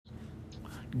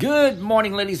Good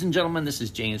morning, ladies and gentlemen. This is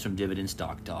James from Dividend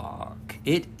Stock Talk.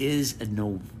 It is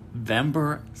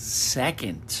November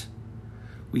 2nd.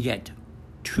 We got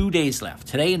 2 days left.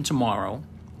 Today and tomorrow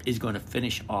is going to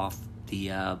finish off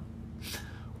the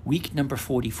week number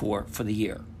 44 for the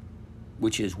year,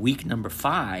 which is week number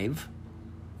 5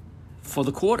 for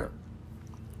the quarter.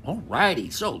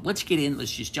 Alrighty, so let's get in.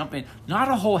 Let's just jump in. Not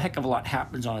a whole heck of a lot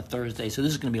happens on a Thursday, so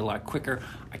this is going to be a lot quicker.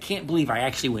 I can't believe I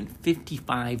actually went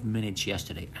 55 minutes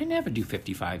yesterday. I never do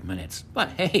 55 minutes,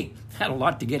 but hey, had a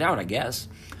lot to get out, I guess.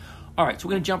 All right, so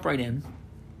we're going to jump right in,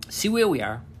 see where we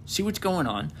are, see what's going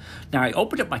on. Now, I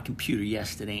opened up my computer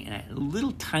yesterday, and a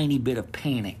little tiny bit of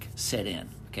panic set in.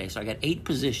 Okay, so I got 8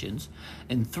 positions,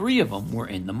 and 3 of them were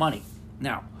in the money.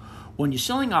 Now, when you're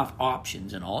selling off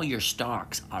options and all your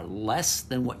stocks are less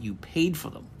than what you paid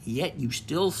for them, yet you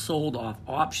still sold off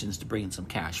options to bring in some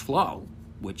cash flow,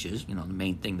 which is, the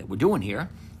main thing that we're doing here,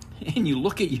 and you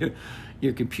look at your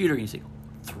computer and you say,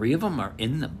 3 of them are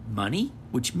in the money,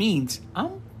 which means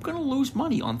I'm going to lose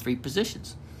money on 3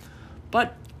 positions.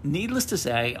 But needless to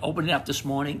say, opened it up this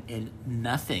morning and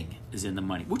nothing is in the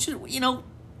money, which is,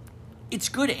 it's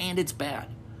good and it's bad.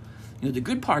 The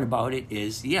good part about it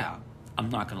is, I'm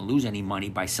not going to lose any money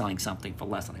by selling something for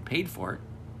less than I paid for it.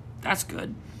 That's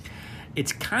good.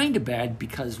 It's kind of bad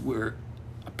because we're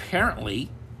apparently,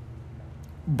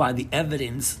 by the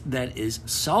evidence that is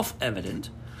self-evident,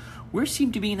 we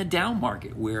seem to be in a down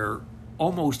market where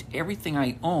almost everything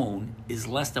I own is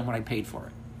less than what I paid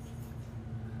for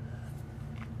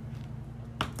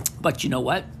it. But you know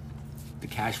what? The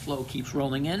cash flow keeps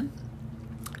rolling in,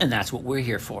 and that's what we're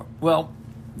here for. Well,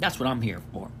 that's what I'm here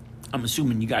for. I'm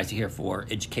assuming you guys are here for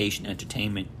education,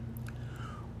 entertainment,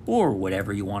 or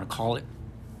whatever you want to call it.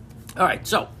 All right,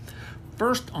 so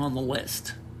first on the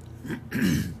list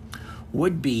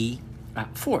would be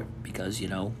Ford, because,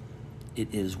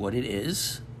 it is what it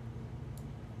is.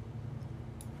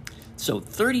 So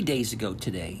 30 days ago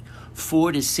today,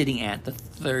 Ford is sitting at the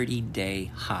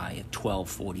 30-day high of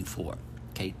 1244.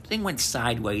 Okay, thing went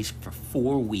sideways for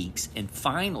 4 weeks, and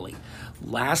finally,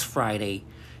 last Friday,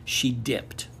 she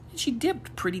dipped. She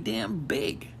dipped pretty damn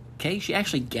big, okay? She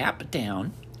actually gapped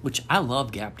down, which I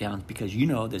love gap downs because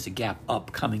there's a gap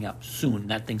up coming up soon.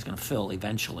 That thing's going to fill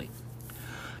eventually.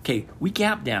 Okay, we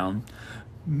gapped down,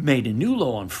 made a new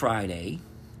low on Friday,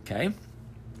 okay?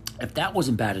 If that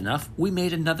wasn't bad enough, we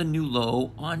made another new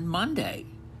low on Monday.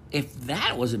 If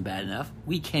that wasn't bad enough,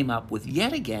 we came up with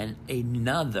yet again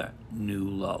another new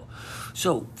low.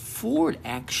 So Ford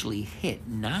actually hit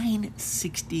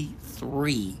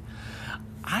 963.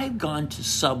 I've gone to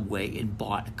Subway and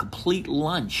bought a complete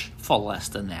lunch for less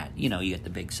than that. You get the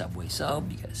big Subway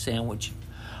sub, you get a sandwich,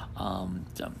 some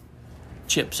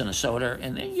chips and a soda,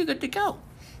 and then you're good to go.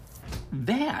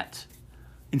 That,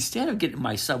 instead of getting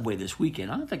my Subway this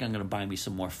weekend, I don't think I'm going to buy me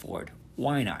some more Ford.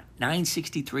 Why not?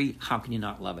 963, how can you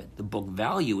not love it? The book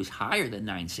value is higher than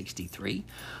 963,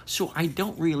 so I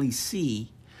don't really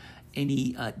see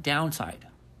any downside.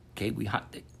 Okay,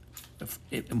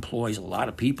 it employs a lot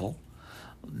of people,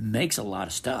 makes a lot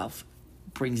of stuff,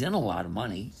 brings in a lot of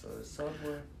money. So the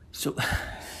Subway. So,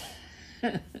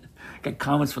 got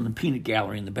comments from the peanut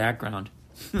gallery in the background.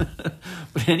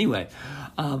 But anyway,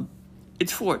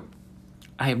 it's Ford.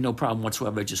 I have no problem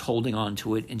whatsoever just holding on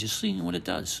to it and just seeing what it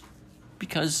does,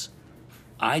 because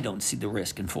I don't see the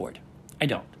risk in Ford. I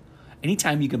don't.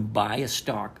 Anytime you can buy a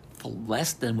stock for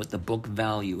less than what the book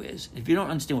value is, if you don't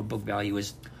understand what book value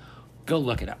is, go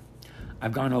look it up.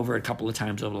 I've gone over it a couple of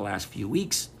times over the last few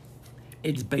weeks.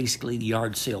 It's basically the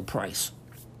yard sale price.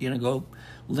 You're going to go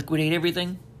liquidate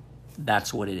everything?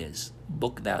 That's what it is.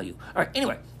 Book value. All right,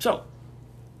 anyway, so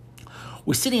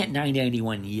we're sitting at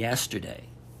 991 yesterday.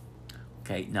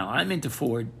 Okay, now I'm into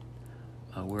Ford.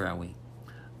 Where are we?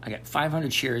 I got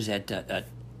 500 shares at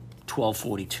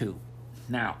 1242.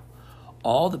 Now,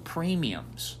 all the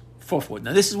premiums for Ford.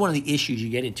 Now, this is one of the issues you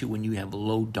get into when you have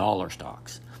low dollar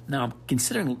stocks. Now, I'm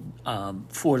considering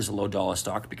Ford as a low dollar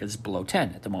stock because it's below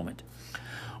 10 at the moment.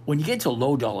 When you get to a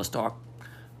low dollar stock,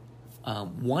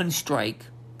 one strike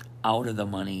out of the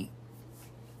money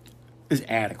is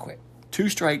adequate. 2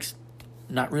 strikes,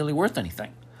 not really worth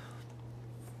anything.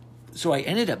 So I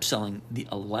ended up selling the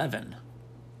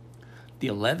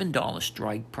 $11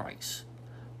 strike price,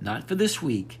 not for this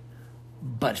week,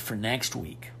 but for next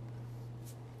week.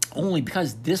 Only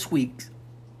because this week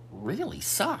really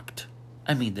sucked.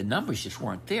 I mean, the numbers just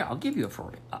weren't there. I'll give you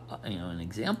an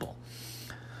example.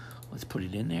 Let's put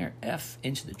it in there. F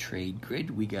into the trade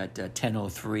grid. We got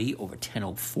 1003 over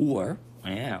 1004.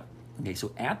 Yeah. Okay,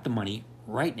 so at the money,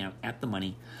 right now, at the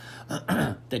money,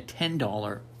 the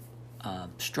 $10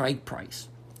 strike price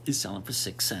is selling for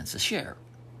 6 cents a share.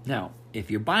 Now,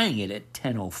 if you're buying it at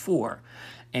 10.04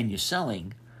 and you're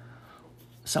selling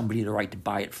somebody the right to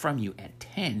buy it from you at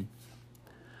 10,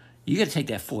 you got to take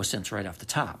that 4 cents right off the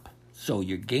top. So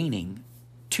you're gaining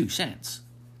 2 cents.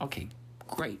 Okay,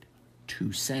 great.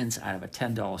 2 cents out of a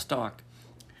 $10 stock.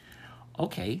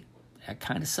 Okay, that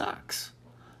kind of sucks.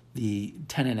 The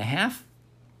 10.5,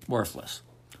 worthless.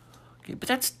 Okay, but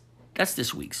that's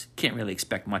this week's. Can't really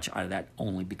expect much out of that,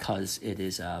 only because it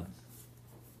is,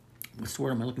 what's the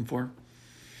word am I looking for?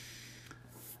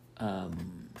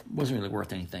 Wasn't really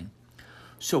worth anything.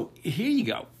 So here you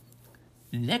go.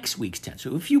 Next week's 10.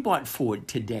 So if you bought Ford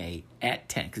today at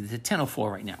 10, because it's at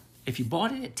 10.04 right now. If you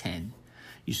bought it at 10,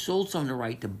 you sold someone the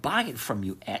right to buy it from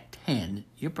you at 10,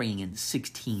 you're bringing in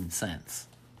 16 cents.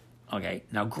 Okay,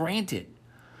 now granted,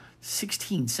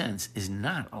 16 cents is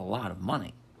not a lot of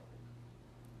money.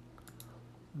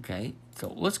 Okay,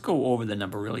 so let's go over the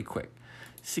number really quick.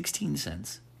 16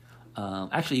 cents.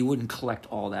 Actually, you wouldn't collect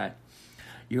all that.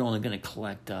 You're only going to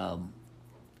collect,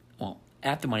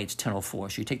 at the money, it's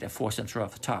 10.04, so you take that 4 cents right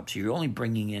off the top. So you're only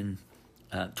bringing in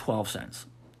 12 cents.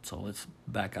 So let's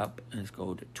back up and let's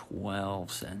go to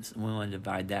 12 cents. And we want to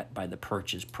divide that by the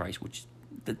purchase price, which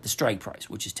the strike price,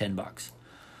 which is $10.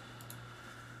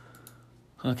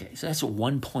 Okay, so that's a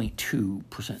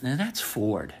 1.2%. Now that's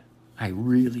Ford. I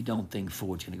really don't think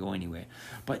Ford's going to go anywhere.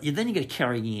 But then you're going to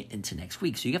carry it into next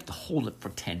week. So you have to hold it for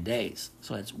 10 days.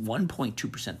 So that's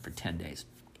 1.2% for 10 days.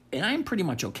 And I'm pretty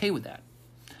much okay with that.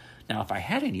 Now, if I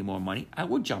had any more money, I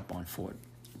would jump on Ford.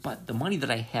 But the money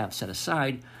that I have set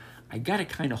aside, I got to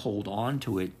kind of hold on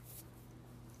to it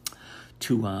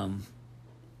to,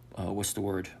 what's the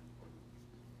word?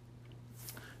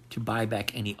 To buy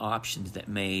back any options that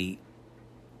may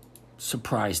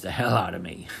surprise the hell out of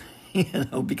me.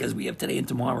 Because we have today and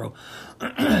tomorrow.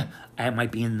 I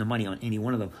might be in the money on any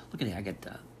one of them. Look at it.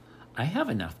 I have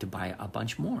enough to buy a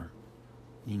bunch more.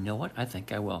 You know what? I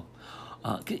think I will.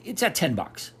 It's at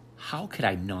 $10. How could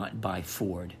I not buy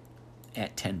Ford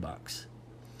at $10?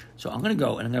 So I'm going to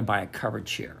go and I'm going to buy a covered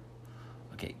share.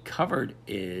 Okay, covered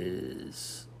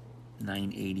is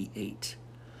 $9.88.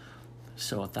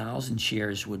 So 1,000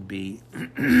 shares would be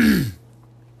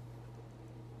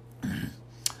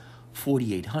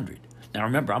 $4,800. Now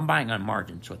remember, I'm buying on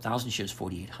margin, so 1,000 shares,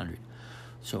 $4,800.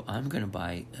 So I'm going to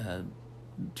buy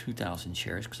 2,000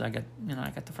 shares because I got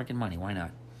the freaking money. Why not?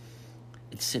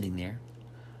 It's sitting there,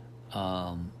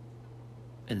 and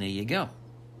there you go,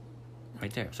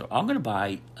 right there. So I'm going to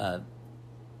buy,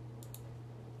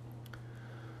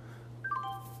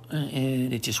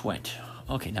 and it just went.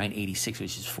 Okay, 986,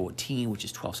 which is 14, which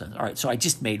is 12 cents. All right, so I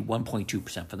just made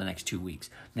 1.2% for the next 2 weeks.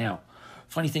 Now,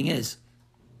 funny thing is,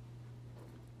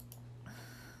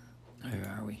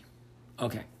 where are we?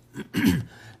 Okay.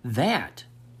 That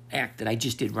act that I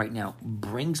just did right now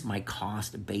brings my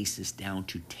cost basis down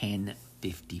to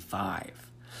 $10.55. All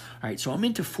right, so I'm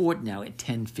into Ford now at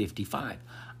 $10.55.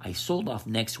 I sold off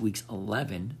next week's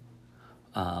 11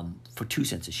 for 2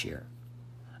 cents a share.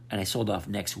 And I sold off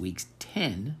next week's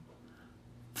 10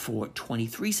 for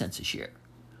 23 cents a share.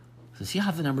 So see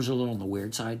how the numbers are a little on the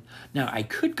weird side? Now, I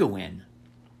could go in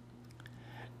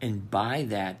and buy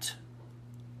that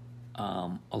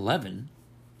 11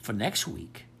 for next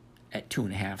week at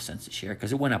 2.5 cents a share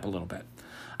because it went up a little bit.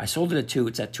 I sold it at 2,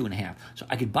 it's at 2.5. So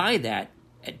I could buy that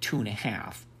at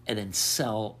 2.5 and then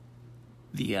sell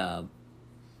the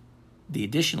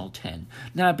additional 10.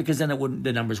 Not because then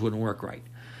the numbers wouldn't work right.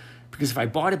 Because if I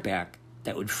bought it back,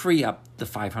 that would free up the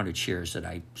 500 shares that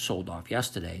I sold off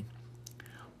yesterday.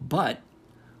 But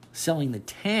selling the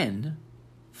 10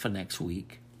 for next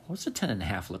week, what's the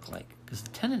 10.5 look like? Because the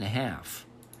 10.5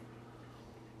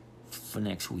 for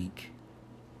next week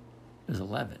is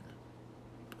 11.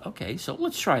 Okay, so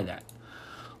let's try that.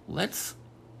 Let's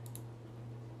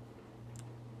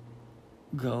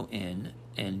go in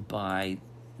and buy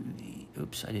the,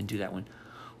 oops, I didn't do that one.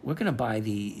 We're going to buy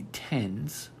the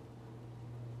 10s.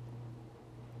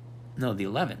 No, the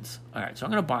 11s. All right, so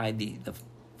I'm going to buy the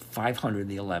 500,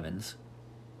 the 11s.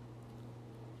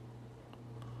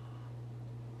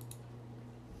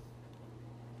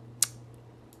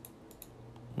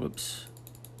 Whoops.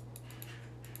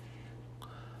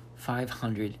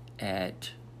 500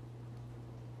 at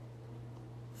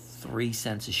 3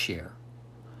 cents a share.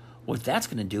 What that's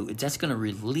going to do is that's going to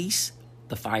release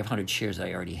the 500 shares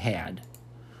I already had.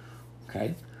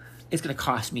 Okay? It's going to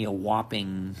cost me a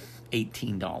whopping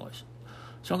 $18.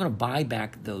 So I'm going to buy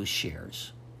back those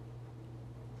shares.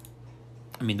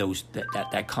 I mean,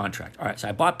 that contract. All right, so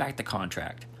I bought back the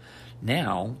contract.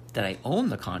 Now that I own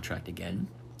the contract again,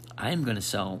 I'm going to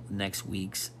sell next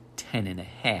week's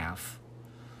 10.5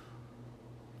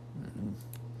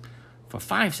 for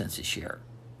 5 cents a share.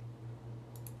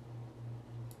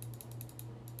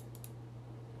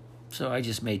 So I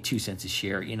just made 2 cents a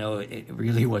share. You know, it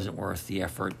really wasn't worth the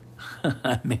effort.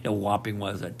 I made a whopping,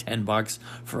 $10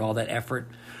 for all that effort.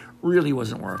 Really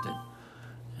wasn't worth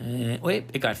it. Wait,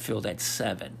 it got filled at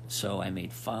 7. So I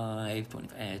made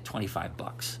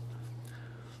 $25.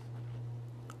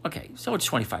 Okay, so it's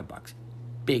 $25.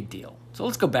 Big deal. So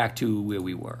let's go back to where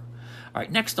we were. All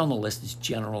right, next on the list is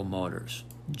General Motors,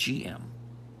 GM.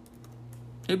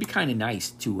 It'd be kind of nice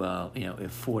to,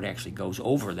 if Ford actually goes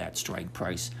over that strike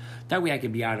price. That way I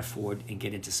could be out of Ford and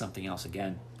get into something else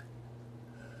again.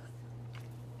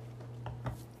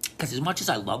 Because as much as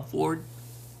I love Ford,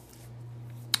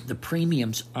 the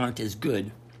premiums aren't as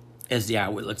good as they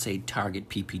are with, let's say, Target,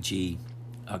 PPG,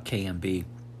 KMB,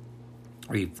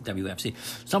 or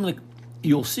WFC.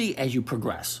 You'll see as you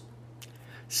progress,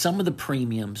 some of the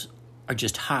premiums are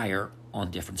just higher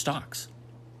on different stocks.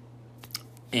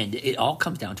 And it all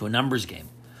comes down to a numbers game.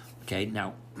 Okay,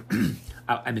 now,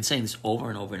 I've been saying this over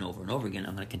and over and over and over again.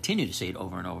 I'm going to continue to say it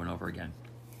over and over and over again.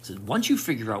 So once you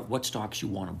figure out what stocks you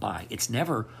want to buy, it's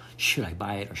never, should I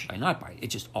buy it or should I not buy it? It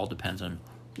just all depends on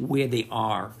where they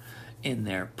are in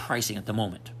their pricing at the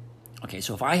moment. Okay,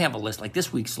 so if I have a list, like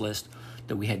this week's list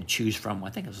that we had to choose from, I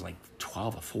think it was like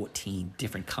 12 or 14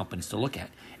 different companies to look at.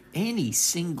 Any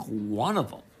single one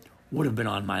of them would have been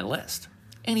on my list.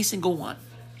 Any single one.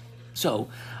 So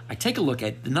I take a look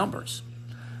at the numbers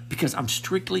because I'm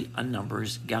strictly a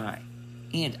numbers guy.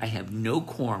 And I have no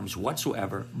qualms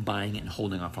whatsoever buying it and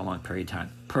holding on for a long period of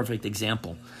time. Perfect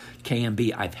example,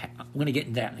 KMB. I'm going to get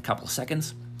into that in a couple of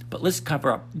seconds. But let's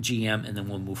cover up GM and then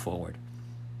we'll move forward.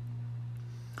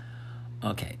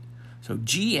 Okay, so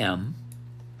GM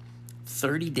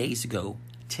 30 days ago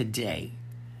today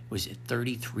was at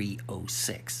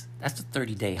 33.06. That's a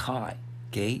 30-day high,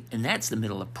 okay? And that's the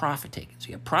middle of profit taking. So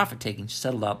you have profit taking,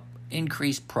 settled up,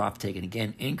 increased profit taking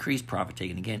again, increased profit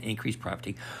taking again, increased profit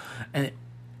taking, and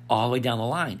all the way down the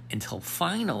line until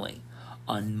finally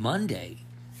on Monday,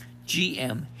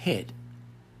 GM hit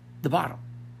the bottom,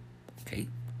 okay?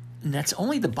 And that's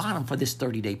only the bottom for this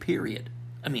 30-day period.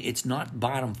 I mean, it's not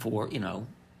bottom for,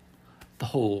 the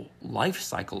whole life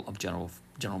cycle of General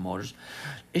Motors.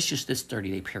 It's just this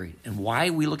 30-day period. And why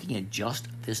are we looking at just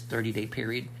this 30-day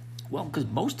period? Well, because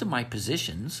most of my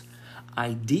positions,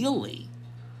 ideally,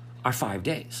 are 5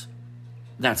 days.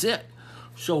 That's it.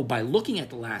 So by looking at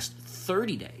the last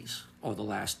 30 days, or the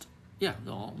last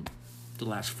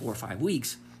 4 or 5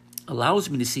 weeks, allows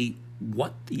me to see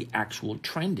what the actual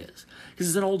trend is. Because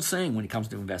it's an old saying when it comes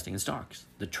to investing in stocks.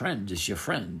 The trend is your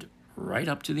friend right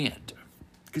up to the end.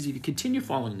 Because if you continue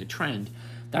following the trend,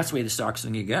 that's the way the stock's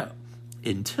going to go.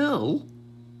 Until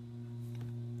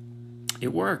it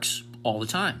works all the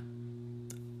time.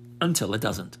 Until it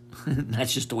doesn't.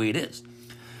 That's just the way it is.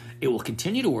 It will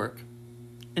continue to work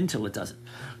until it doesn't.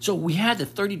 So we had the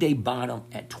 30-day bottom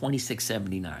at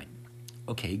 26.79.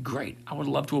 Okay, great. I would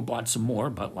love to have bought some more,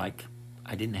 but I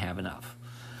didn't have enough.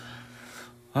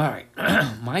 All right,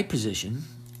 my position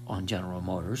on General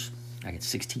Motors, I got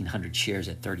 1,600 shares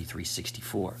at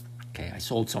 33.64. Okay, I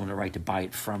sold someone the right to buy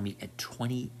it from me at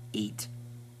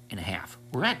 28.5.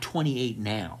 We're at 28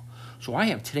 now, so I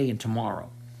have today and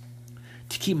tomorrow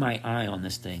to keep my eye on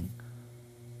this thing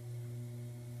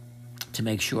to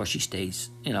make sure she stays,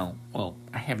 I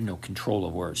have no control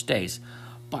of where it stays,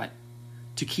 but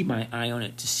to keep my eye on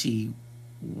it to see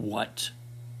what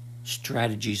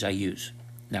strategies I use.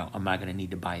 Now, am I going to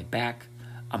need to buy it back?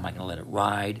 Am I going to let it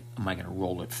ride? Am I going to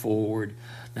roll it forward?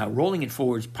 Now, rolling it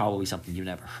forward is probably something you've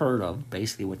never heard of.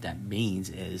 Basically, what that means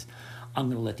is I'm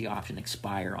going to let the option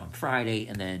expire on Friday,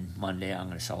 and then Monday I'm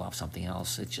going to sell off something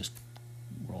else. It's just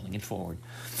rolling it forward.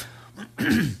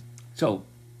 So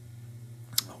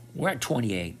we're at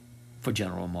 28 for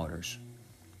General Motors.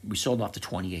 We sold off to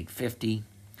 28.50.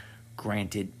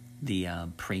 Granted, the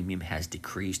premium has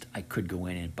decreased. I could go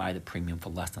in and buy the premium for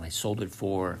less than I sold it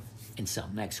for and sell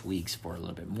next week's for a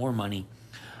little bit more money.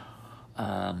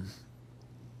 Let's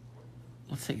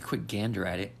take a quick gander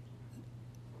at it.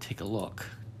 Take a look.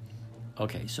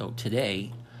 Okay, so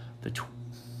today, I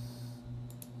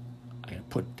gotta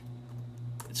put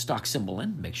the stock symbol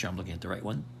in, make sure I'm looking at the right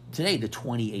one. Today, the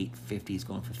 28.50 is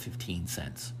going for 15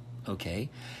 cents. Okay,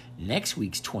 next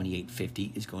week's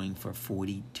 28.50 is going for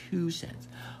 42 cents.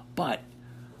 But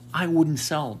I wouldn't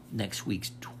sell next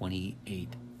week's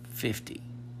 28.50.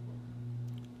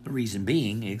 The reason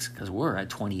being is because we're at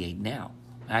 28 now.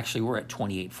 Actually, we're at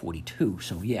 28.42.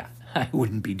 So yeah, I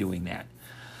wouldn't be doing that.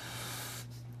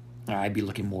 I'd be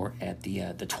looking more at the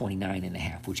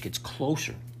 29.5, which gets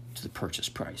closer to the purchase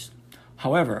price.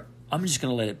 However, I'm just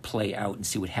going to let it play out and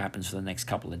see what happens for the next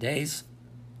couple of days,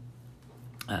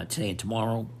 today and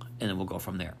tomorrow, and then we'll go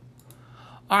from there.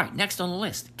 All right, next on the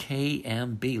list,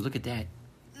 KMB. Look at that.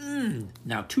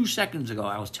 Now, 2 seconds ago,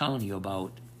 I was telling you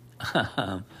about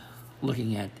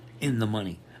looking at in the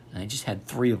money. And I just had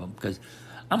 3 of them because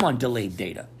I'm on delayed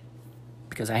data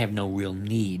because I have no real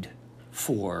need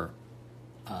for,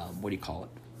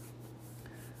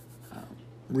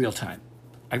 real time.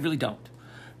 I really don't,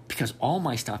 because all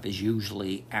my stuff is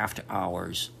usually after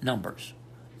hours numbers.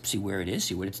 See where it is,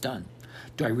 see what it's done.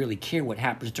 Do I really care what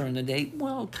happens during the day?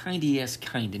 Well, kind of yes,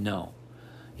 kind of no.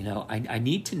 I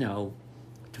need to know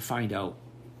to find out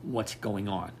what's going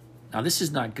on. Now, this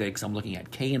is not good because I'm looking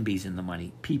at KMB's in the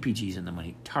money, PPG's in the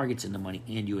money, Target's in the money,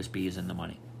 and USB is in the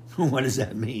money. What does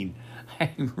that mean? I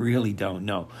really don't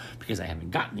know because I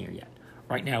haven't gotten there yet.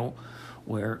 Right now,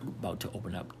 we're about to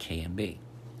open up KMB.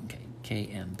 Okay,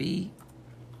 KMB.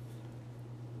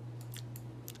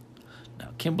 Now,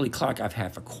 Kimberly-Clark I've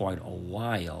had for quite a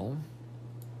while.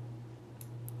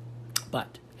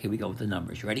 But here we go with the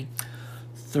numbers. You ready?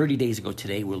 30 days ago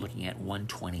today, we're looking at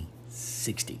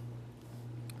 120.60.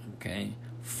 Okay?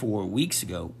 4 weeks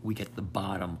ago, we get the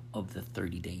bottom of the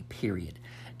 30-day period,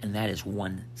 and that is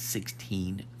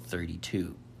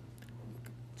 116.32.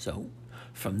 So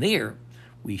from there,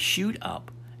 we shoot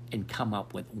up and come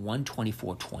up with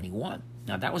 124.21.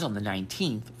 Now, that was on the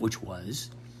 19th, which was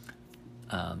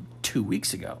 2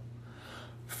 weeks ago.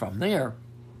 From there,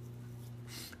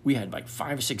 we had like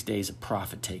 5 or 6 days of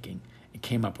profit taking. It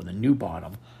came up with a new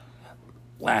bottom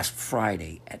last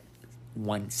Friday at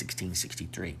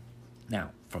 116.63.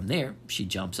 Now, from there, she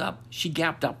jumps up. She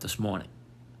gapped up this morning,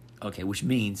 okay, which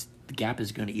means the gap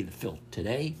is going to either fill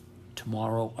today,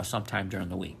 tomorrow, or sometime during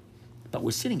the week. But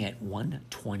we're sitting at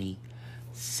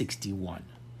 120.61.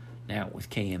 Now, with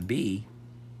KMB,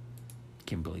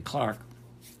 Kimberly-Clark,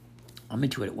 I'm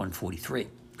into it at 143.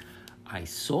 I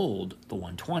sold the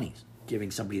 120s,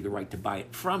 giving somebody the right to buy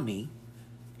it from me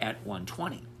at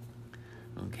 120.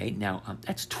 Okay, now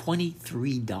that's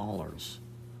 $23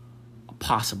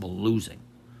 possible losing.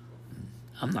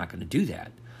 I'm not going to do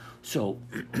that. So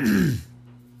I'm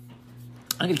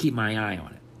going to keep my eye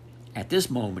on it. At this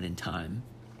moment in time,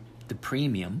 the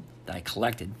premium that I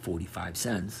collected, 45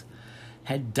 cents,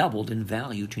 had doubled in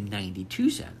value to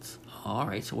 92 cents. All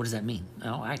right, so what does that mean?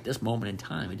 Well, at this moment in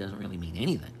time, it doesn't really mean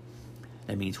anything.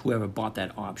 That means whoever bought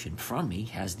that option from me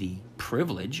has the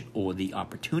privilege or the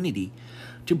opportunity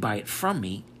to buy it from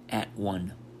me at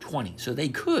 120. So they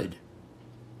could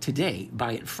today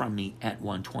buy it from me at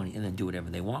 120 and then do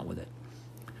whatever they want with it.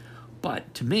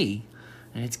 But to me,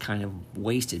 it's kind of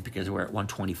wasted because we're at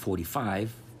 120.45,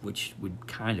 which would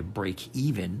kind of break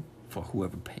even for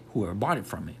whoever bought it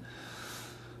from me.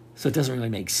 So it doesn't really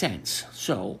make sense.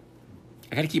 So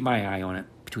I got to keep my eye on it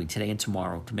between today and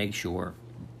tomorrow to make sure.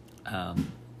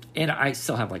 And I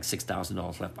still have like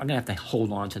 $6,000 left. I'm going to have to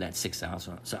hold on to that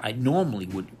 $6,000. So I normally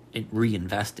would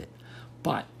reinvest it.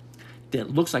 But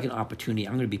that looks like an opportunity.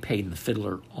 I'm going to be paid in the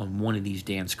fiddler on one of these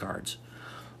dance cards.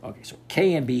 Okay, so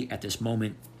KMB at this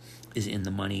moment is in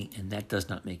the money, and that does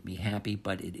not make me happy,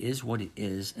 but it is what it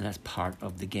is, and that's part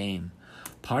of the game.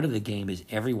 Part of the game is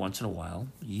every once in a while,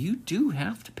 you do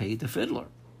have to pay the fiddler.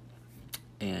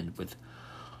 And with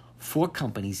 4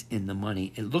 companies in the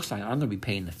money, it looks like I'm going to be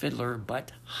paying the fiddler,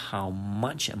 but how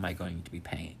much am I going to be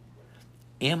paying?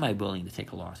 Am I willing to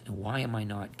take a loss? And why am I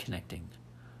not connecting?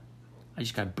 I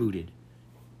just got booted.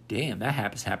 Damn, that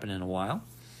hasn't happened in a while.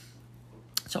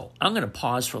 So I'm going to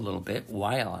pause for a little bit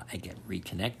while I get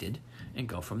reconnected and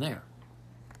go from there.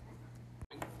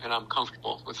 And I'm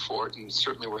comfortable with Ford, and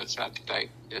certainly where it's at today.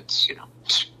 It's,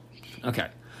 Okay.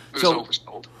 It was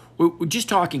oversold. We're just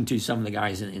talking to some of the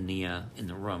guys in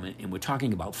the room, and we're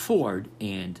talking about Ford.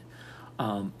 And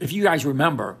if you guys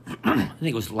remember, I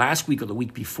think it was last week or the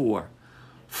week before,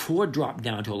 Ford dropped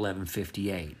down to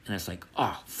 11.58, and it's like,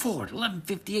 Ford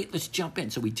 11.58, let's jump in.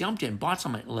 So we jumped in, bought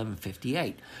some at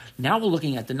 11.58. Now we're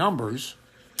looking at the numbers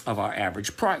of our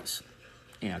average price.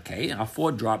 Okay, and our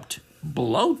Ford dropped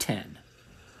below 10,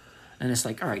 and it's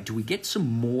like, all right, do we get some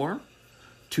more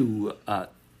to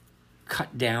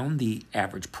cut down the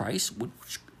average price,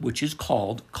 which is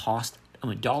called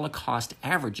dollar cost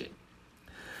averaging?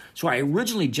 So I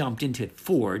originally jumped into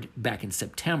Ford back in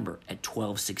September at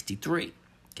 12.63.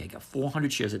 Okay, got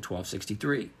 400 shares at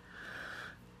 12.63.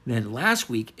 Then last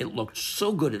week, it looked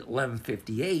so good at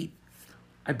 11.58,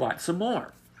 I bought some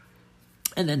more.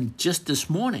 And then just this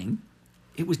morning,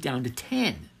 it was down to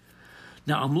 10.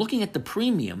 Now, I'm looking at the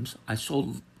premiums. I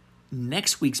sold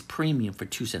next week's premium for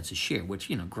 2 cents a share, which,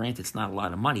 granted, it's not a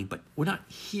lot of money, but we're not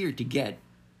here to get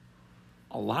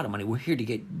a lot of money. We're here to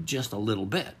get just a little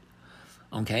bit.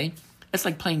 Okay? It's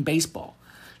like playing baseball.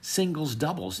 Singles,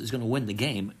 doubles is going to win the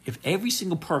game if every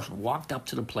single person walked up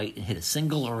to the plate and hit a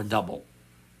single or a double.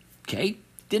 Okay?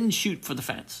 Didn't shoot for the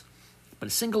fence, but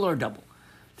a single or a double.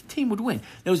 The team would win.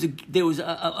 There was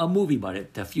a movie about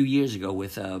it a few years ago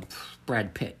with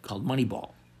Brad Pitt called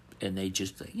Moneyball. And they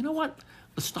just, you know what?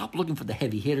 Let's stop looking for the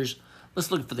heavy hitters.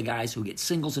 Let's look for the guys who get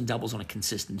singles and doubles on a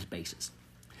consistent basis.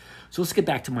 So let's get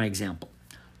back to my example.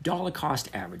 Dollar cost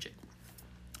averaging.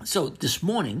 So this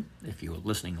morning, if you were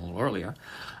listening a little earlier,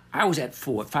 I was at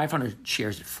Ford, 500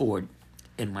 shares at Ford,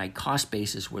 and my cost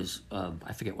basis was,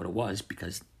 I forget what it was,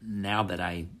 because now that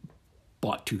I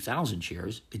bought 2,000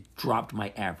 shares, it dropped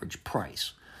my average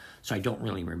price. So I don't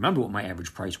really remember what my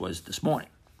average price was this morning.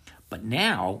 But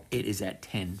now it is at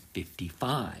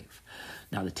 1055.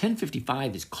 Now the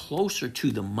 1055 is closer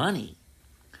to the money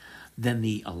than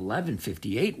the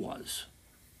 1158 was.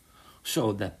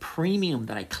 So the premium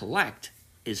that I collect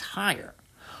is higher.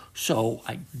 So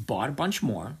I bought a bunch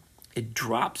more. It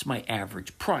drops my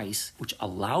average price, which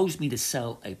allows me to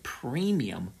sell a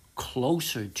premium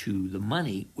closer to the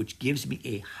money, which gives me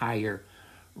a higher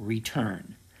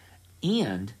return.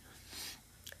 And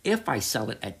if I sell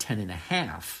it at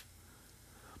 10.5,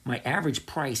 my average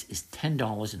price is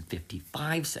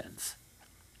 $10.55.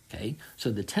 Okay,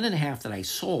 so the 10.5 that I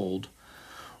sold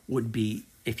would be,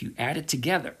 if you add it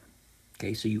together,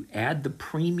 okay, so you add the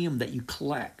premium that you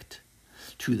collect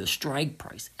to the strike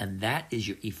price, and that is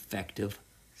your effective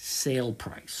sale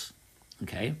price.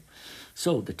 Okay,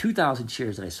 so the 2,000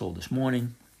 shares that I sold this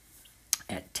morning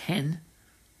at 10,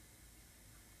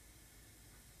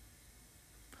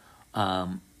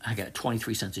 I got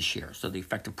 23 cents a share. So the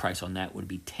effective price on that would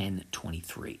be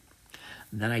 $10.23.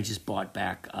 Then I just bought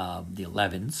back the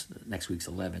 11s, next week's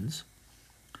 11s,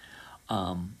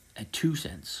 at 2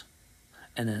 cents.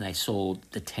 And then I sold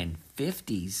the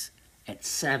 1050s at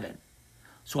 7.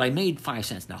 So I made 5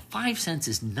 cents. Now, 5 cents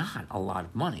is not a lot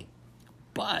of money.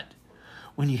 But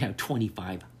when you have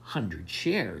 2,500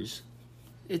 shares,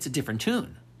 it's a different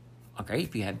tune. Okay?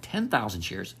 If you have 10,000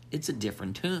 shares, it's a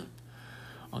different tune.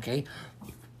 Okay?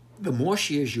 The more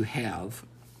shares you have,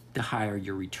 the higher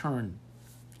your return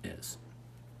is.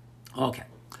 Okay,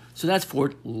 so that's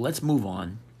Ford. Let's move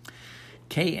on.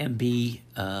 KMB.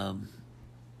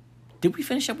 Did we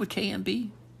finish up with KMB?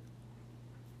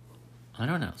 I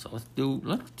don't know. So let's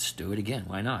do it again.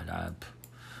 Why not?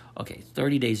 Okay,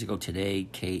 30 days ago today,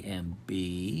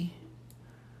 KMB,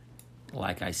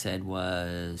 like I said,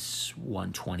 was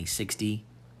 120.60.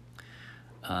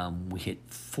 We hit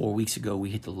 4 weeks ago. We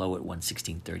hit the low at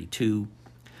 116.32.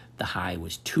 The high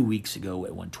was 2 weeks ago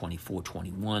at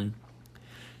 124.21.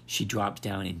 She drops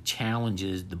down and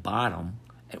challenges the bottom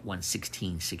at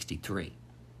 116.63.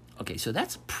 Okay, so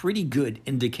that's a pretty good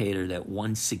indicator that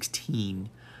 116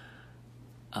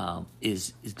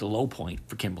 is the low point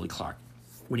for Kimberly-Clark.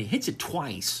 When it hits it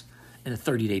twice in a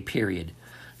 30-day period,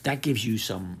 that gives you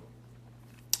some,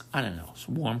 I don't know,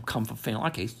 some warm comfort feeling.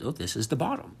 Okay, so this is the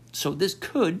bottom. So this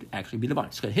could actually be the bottom.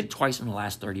 It's going to hit twice in the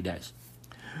last 30 days.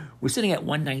 We're sitting at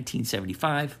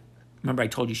 119.75. Remember I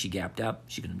told you she gapped up.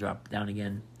 She's going to drop down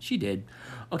again. She did.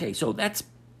 Okay, so that's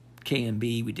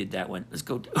KMB. We did that one. Let's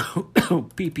go to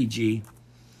PPG.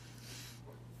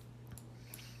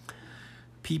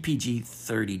 PPG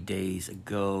 30 days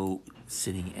ago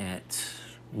sitting at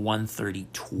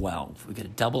 130.12. We got a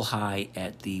double high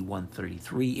at the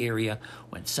 133 area,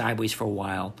 went sideways for a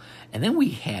while, and then we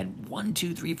had 1,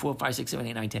 2, 3, 4, 5, 6, 7,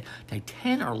 8, 9, 10,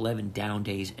 10 or 11 down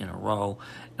days in a row,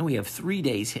 and we have 3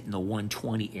 days hitting the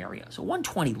 120 area. So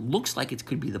 120 looks like it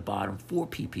could be the bottom for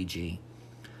PPG.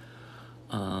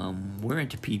 We're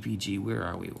into PPG. Where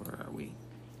are we?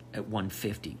 At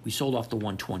 150. We sold off the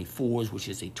 124s, which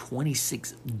is a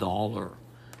 $26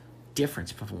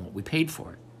 difference from what we paid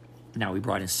for it. Now we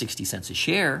brought in 60 cents a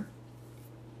share.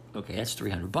 Okay, that's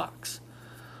 $300.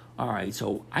 All right,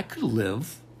 so I could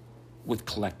live with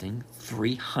collecting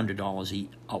 $300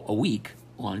 a week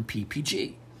on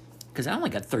PPG because I only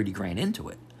got 30 grand into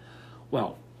it.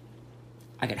 Well,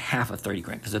 I got half of 30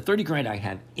 grand because the 30 grand I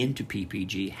have into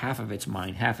PPG, half of it's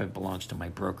mine, half of it belongs to my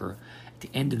broker. At the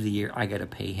end of the year, I got to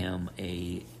pay him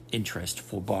a interest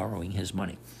for borrowing his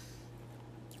money.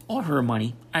 Or her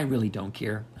money. I really don't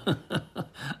care.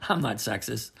 I'm not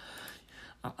sexist.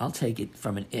 I'll take it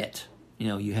from an it. You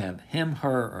know, you have him,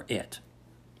 her, or it.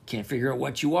 Can't figure out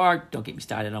what you are. Don't get me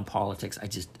started on politics. I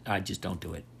just don't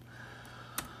do it.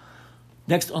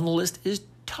 Next on the list is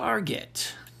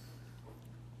Target.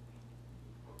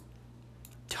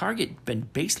 Target been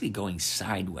basically going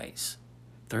sideways.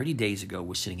 30 days ago,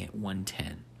 we're sitting at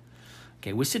 110.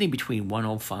 Okay, we're sitting between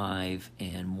 105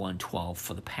 and 112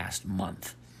 for the past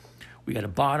month. We got a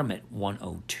bottom at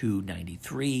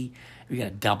 102.93. We got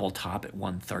a double top at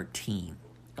 113.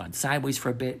 Gone sideways for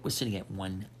a bit. We're sitting at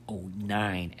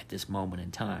 109 at this moment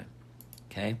in time.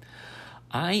 Okay,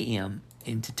 I am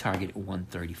into target at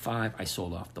 135. I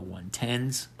sold off the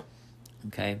 110s.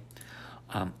 Okay,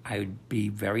 I would be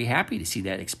very happy to see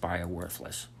that expire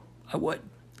worthless. I would.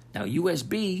 Now,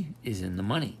 USB is in the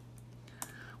money.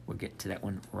 We'll get to that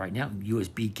one right now.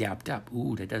 USB gapped up.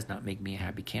 Ooh, that does not make me a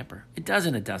happy camper. It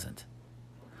doesn't. It doesn't.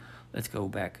 Let's go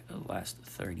back the last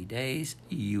 30 days.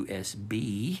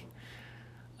 USB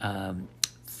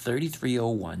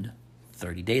 3301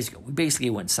 30 days ago. We basically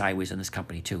went sideways on this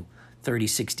company too.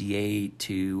 3068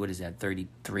 to, what is that,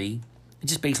 33?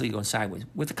 It's just basically going sideways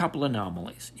with a couple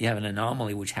anomalies. You have an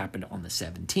anomaly which happened on the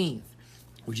 17th,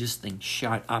 which this thing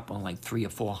shot up on like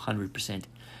 300 or 400%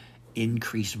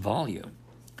 increased volume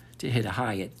to hit a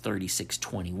high at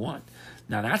 36.21.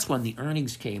 Now that's when the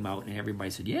earnings came out and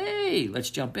everybody said, yay, let's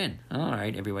jump in. All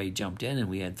right, everybody jumped in and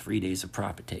we had 3 days of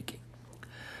profit taking.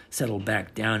 Settled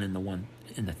back down in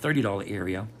the $30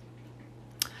 area.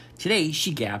 Today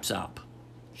she gaps up.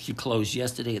 She closed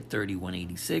yesterday at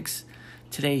 31.86.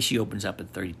 Today she opens up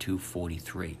at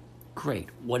 32.43. Great.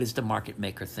 What is the market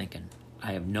maker thinking?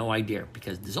 I have no idea,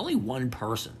 because there's only one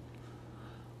person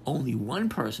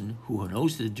who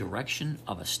knows the direction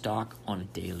of a stock on a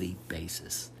daily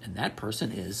basis. And that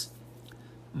person is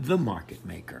the market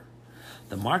maker.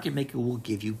 The market maker will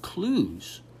give you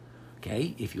clues.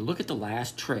 Okay? If you look at the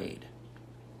last trade,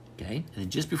 okay, and then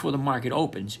just before the market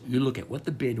opens, you look at what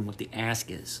the bid and what the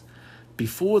ask is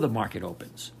before the market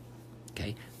opens.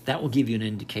 Okay? That will give you an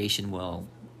indication, well,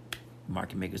 the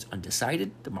market maker is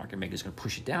undecided, the market maker is going to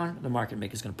push it down, the market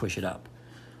maker is going to push it up.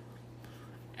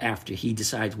 After he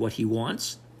decides what he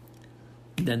wants,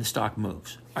 then the stock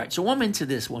moves. All right, so I'm into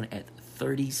this one at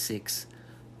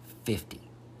 36.50.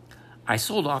 I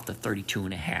sold off the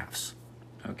 32.5s,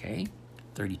 okay,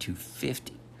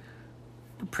 32.50.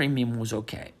 The premium was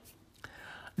okay.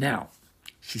 Now,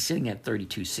 she's sitting at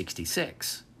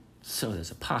 32.66, so there's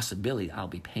a possibility I'll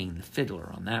be paying the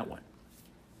fiddler on that one.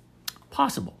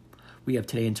 Possible. We have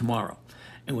today and tomorrow.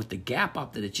 And with the gap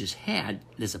up that it just had,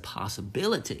 there's a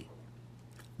possibility,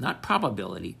 not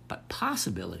probability, but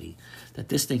possibility, that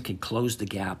this thing can close the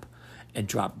gap and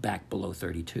drop back below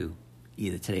 32,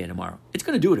 either today or tomorrow. It's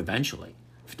going to do it eventually.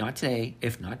 If not today,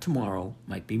 if not tomorrow,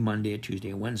 might be Monday or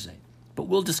Tuesday or Wednesday. But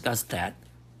we'll discuss that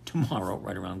tomorrow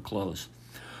right around close.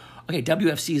 Okay,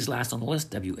 WFC is last on the list.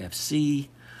 WFC.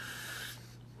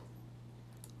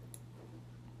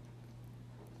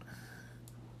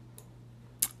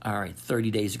 All right,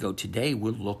 30 days ago today, we're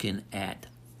looking at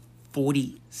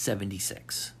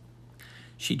 40.76.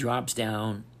 She drops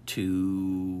down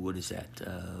to, what is that,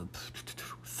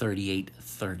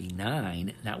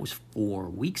 38.39. That was 4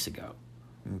 weeks ago.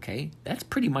 Okay, that's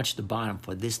pretty much the bottom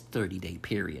for this 30-day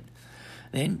period.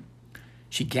 Then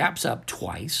she gaps up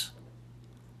twice,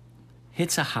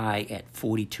 hits a high at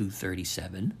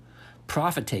 42.37.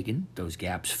 Profit taken, those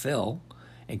gaps fill,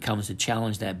 and comes to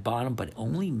challenge that bottom, but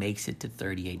only makes it to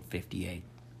 38.58.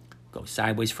 Go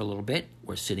sideways for a little bit.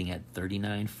 We're sitting at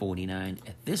 39.49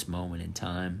 at this moment in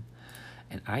time,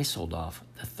 and I sold off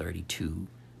the 32.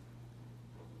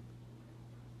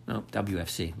 No,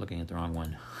 WFC, looking at the wrong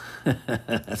one.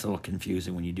 That's a little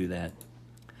confusing when you do that.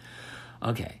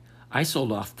 Okay, I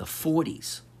sold off the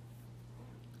 40s.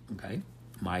 Okay,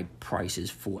 my price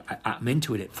is I'm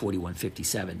into it at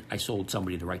 41.57. I sold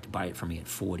somebody the right to buy it from me at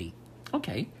 40.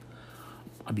 Okay,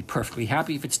 I'd be perfectly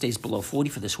happy if it stays below 40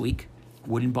 for this week.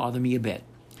 Wouldn't bother me a bit.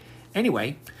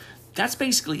 Anyway, that's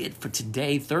basically it for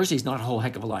today. Thursday's not a whole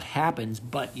heck of a lot happens,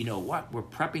 but you know what? We're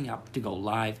prepping up to go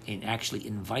live and actually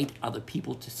invite other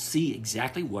people to see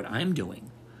exactly what I'm doing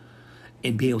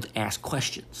and be able to ask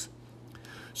questions.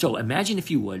 So imagine, if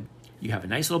you would, you have a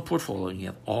nice little portfolio and you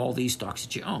have all these stocks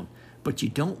that you own, but you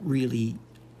don't really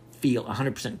feel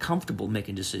 100% comfortable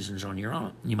making decisions on your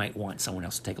own. You might want someone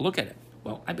else to take a look at it.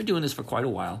 Well, I've been doing this for quite a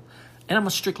while, and I'm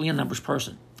strictly a numbers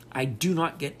person. I do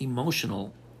not get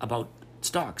emotional about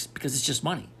stocks because it's just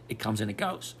money. It comes and it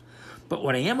goes. But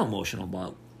what I am emotional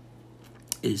about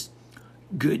is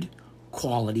good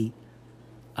quality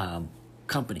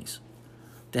companies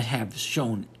that have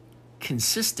shown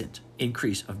consistent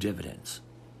increase of dividends,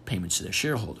 payments to their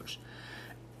shareholders,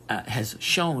 has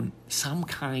shown some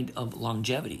kind of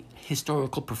longevity,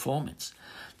 historical performance,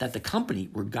 that the company,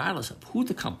 regardless of who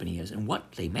the company is and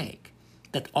what they make,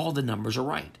 that all the numbers are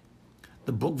right.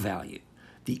 The book value,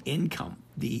 the income,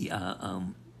 the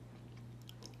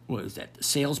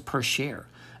sales per share,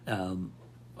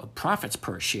 profits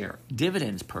per share,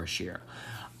 dividends per share.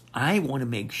 I want to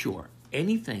make sure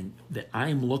anything that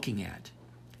I'm looking at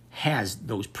has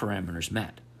those parameters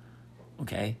met.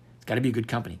 Okay? It's got to be a good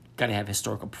company. Got to have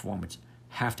historical performance.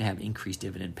 Have to have increased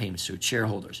dividend payments to its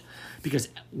shareholders. Because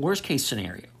worst case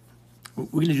scenario, we're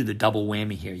going to do the double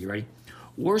whammy here. You ready?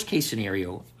 Worst case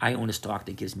scenario, I own a stock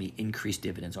that gives me increased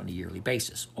dividends on a yearly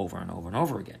basis over and over and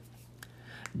over again.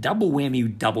 Double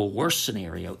whammy, double worst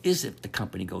scenario is if the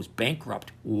company goes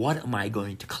bankrupt, what am I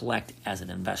going to collect as an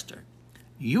investor?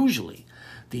 Usually,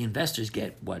 the investors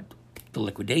get what the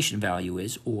liquidation value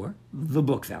is or the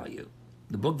book value.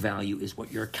 The book value is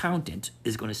what your accountant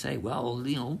is going to say, well,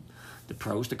 you know, the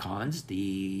pros, the cons,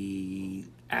 the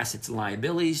assets and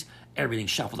liabilities, everything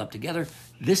shuffled up together.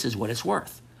 This is what it's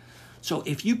worth. So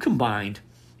if you combined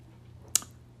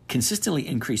consistently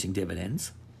increasing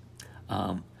dividends,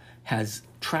 has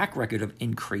track record of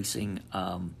increasing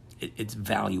its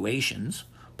valuations,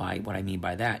 by what I mean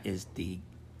by that is the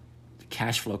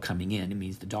cash flow coming in. It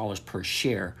means the dollars per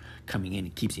share coming in,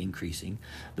 it keeps increasing.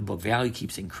 The book value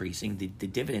keeps increasing. The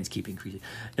dividends keep increasing.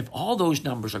 If all those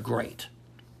numbers are great,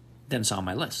 then it's on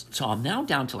my list. So I'm now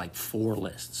down to like 4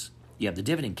 lists. You have the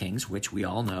Dividend Kings, which we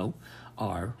all know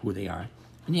are who they are.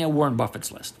 And you have Warren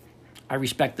Buffett's list. I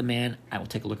respect the man. I will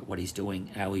take a look at what he's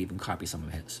doing. I will even copy some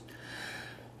of his.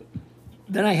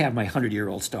 Then I have my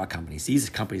 100-year-old stock companies. These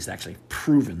are companies that actually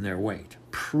proven their weight,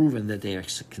 proven that they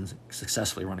can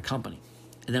successfully run a company.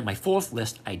 And then my 4th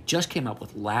list I just came up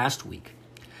with last week.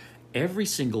 Every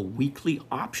single weekly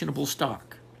optionable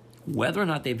stock, whether or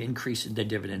not they've increased their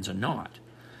dividends or not,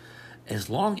 as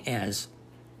long as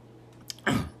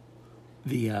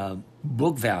the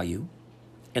book value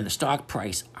and the stock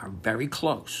price are very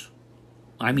close.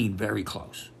 I mean very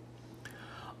close.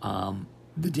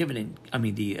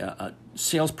 The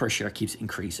sales per share keeps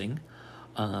increasing.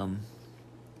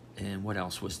 And what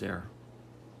else was there?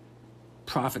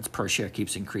 Profits per share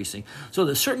keeps increasing. So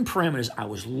there's certain parameters I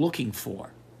was looking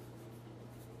for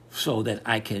so that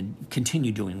I can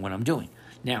continue doing what I'm doing.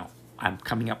 Now, I'm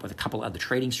coming up with a couple other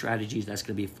trading strategies. That's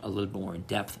going to be a little more in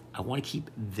depth. I want to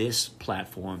keep this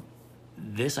platform,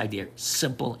 this idea,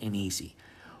 simple and easy.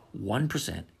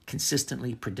 1%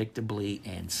 consistently, predictably,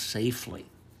 and safely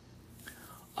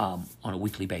on a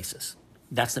weekly basis.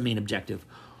 That's the main objective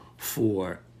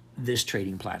for this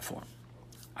trading platform.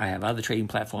 I have other trading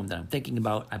platforms that I'm thinking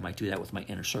about. I might do that with my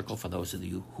inner circle for those of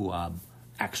you who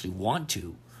actually want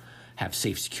to have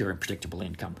safe, secure, and predictable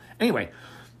income. Anyway,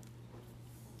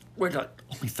 we're at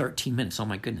only 13 minutes. Oh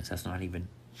my goodness, that's not even,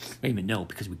 I didn't even know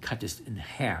because we cut this in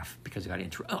half because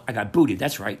I got booted.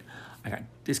 That's right. I got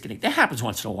disconnected. That happens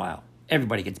once in a while.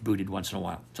 Everybody gets booted once in a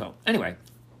while. So anyway,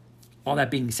 all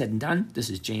that being said and done, this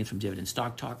is James from Dividend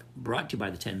Stock Talk, brought to you by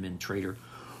the 10-Minute Trader,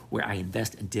 where I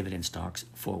invest in dividend stocks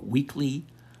for weekly,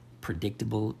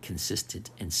 predictable, consistent,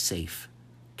 and safe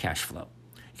cash flow.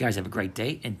 You guys have a great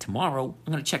day, and tomorrow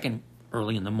I'm going to check in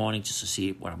early in the morning just to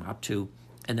see what I'm up to,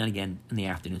 and then again in the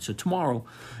afternoon. So tomorrow,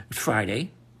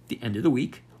 Friday, the end of the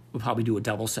week, we'll probably do a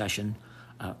double session,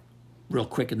 real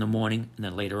quick in the morning, and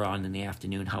then later on in the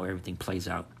afternoon, how everything plays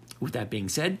out. With that being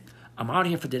said, I'm out of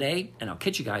here for today, and I'll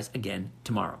catch you guys again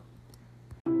tomorrow.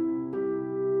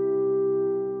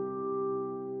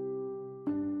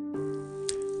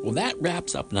 Well, that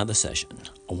wraps up another session.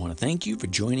 I want to thank you for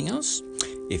joining us.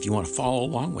 If you want to follow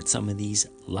along with some of these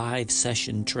live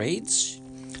session trades,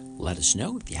 let us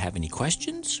know. If you have any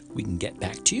questions, we can get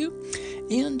back to you.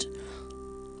 And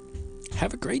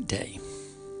have a great day.